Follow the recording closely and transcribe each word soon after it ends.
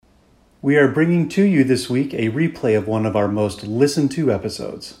We are bringing to you this week a replay of one of our most listened to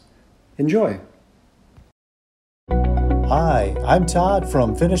episodes. Enjoy. Hi, I'm Todd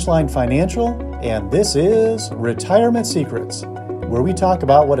from Finish Line Financial, and this is Retirement Secrets, where we talk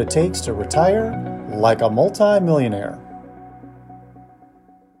about what it takes to retire like a multi-millionaire.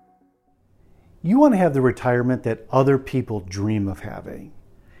 You want to have the retirement that other people dream of having.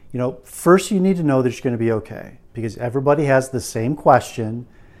 First you need to know that you're going to be okay, because everybody has the same question.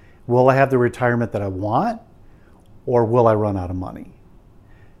 Will I have the retirement that I want, or will I run out of money?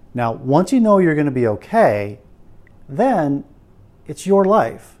 Now, once you know you're going to be okay, then it's your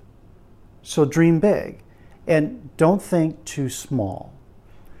life. So dream big, and don't think too small.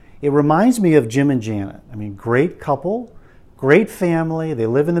 It reminds me of Jim and Janet. Great couple, great family. They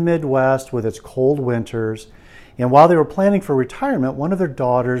live in the Midwest with its cold winters. And while they were planning for retirement, one of their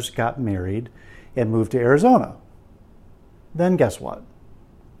daughters got married and moved to Arizona. Then guess what?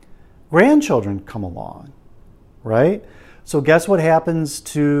 Grandchildren come along, right? So guess what happens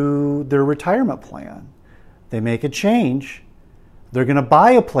to their retirement plan? They make a change. They're going to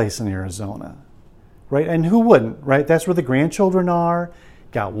buy a place in Arizona, right? And who wouldn't, right? That's where the grandchildren are.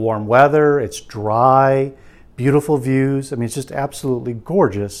 Got warm weather. It's dry, beautiful views. It's just absolutely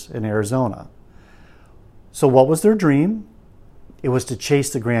gorgeous in Arizona. So what was their dream? It was to chase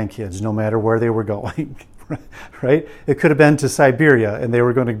the grandkids no matter where they were going. Right? It could have been to Siberia, and they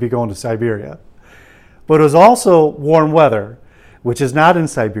were going to be going to Siberia. But it was also warm weather, which is not in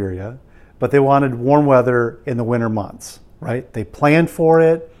Siberia, but they wanted warm weather in the winter months, right? They planned for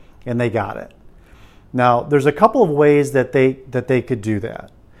it, and they got it. Now, there's a couple of ways that they could do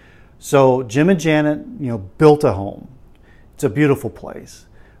that. So Jim and Janet, built a home. It's a beautiful place.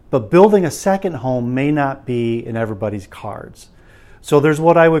 But building a second home may not be in everybody's cards. So there's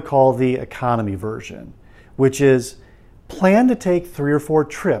what I would call the economy version, which is plan to take 3 or 4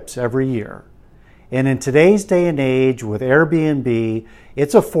 trips every year. And in today's day and age with Airbnb,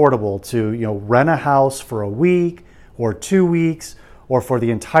 it's affordable to rent a house for a week or 2 weeks or for the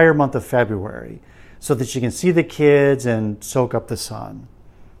entire month of February so that you can see the kids and soak up the sun,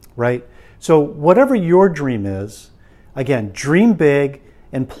 right? So whatever your dream is, again, dream big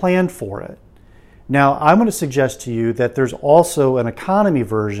and plan for it. Now, I'm going to suggest to you that there's also an economy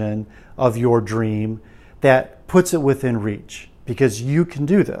version of your dream that puts it within reach, because you can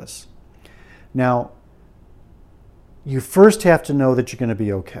do this. Now, you first have to know that you're going to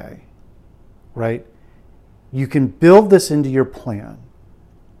be okay, right? You can build this into your plan.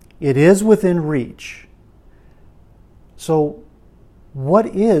 It is within reach. So, what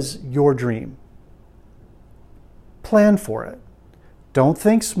is your dream? Plan for it. Don't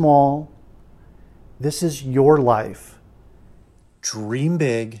think small. This is your life. Dream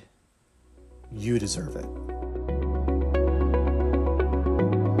big. You deserve it.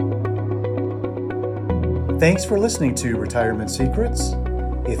 Thanks for listening to Retirement Secrets.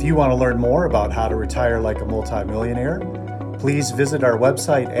 If you want to learn more about how to retire like a multimillionaire, please visit our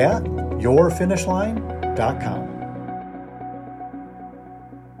website at yourfinishline.com.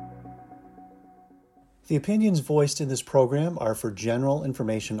 The opinions voiced in this program are for general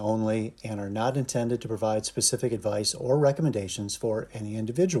information only and are not intended to provide specific advice or recommendations for any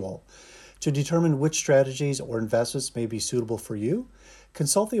individual. To determine which strategies or investments may be suitable for you,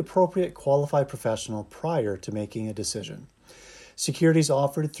 consult the appropriate qualified professional prior to making a decision. Securities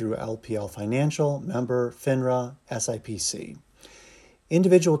offered through LPL Financial, member FINRA, SIPC.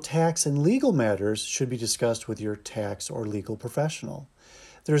 Individual tax and legal matters should be discussed with your tax or legal professional.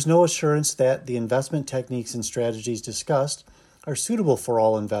 There is no assurance that the investment techniques and strategies discussed are suitable for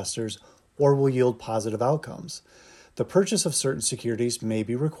all investors or will yield positive outcomes. The purchase of certain securities may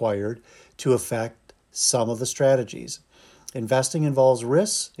be required to affect some of the strategies. Investing involves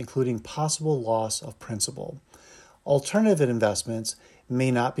risks, including possible loss of principal. Alternative investments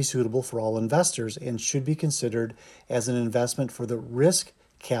may not be suitable for all investors and should be considered as an investment for the risk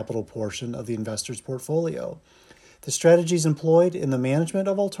capital portion of the investor's portfolio. The strategies employed in the management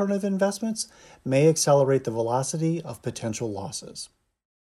of alternative investments may accelerate the velocity of potential losses.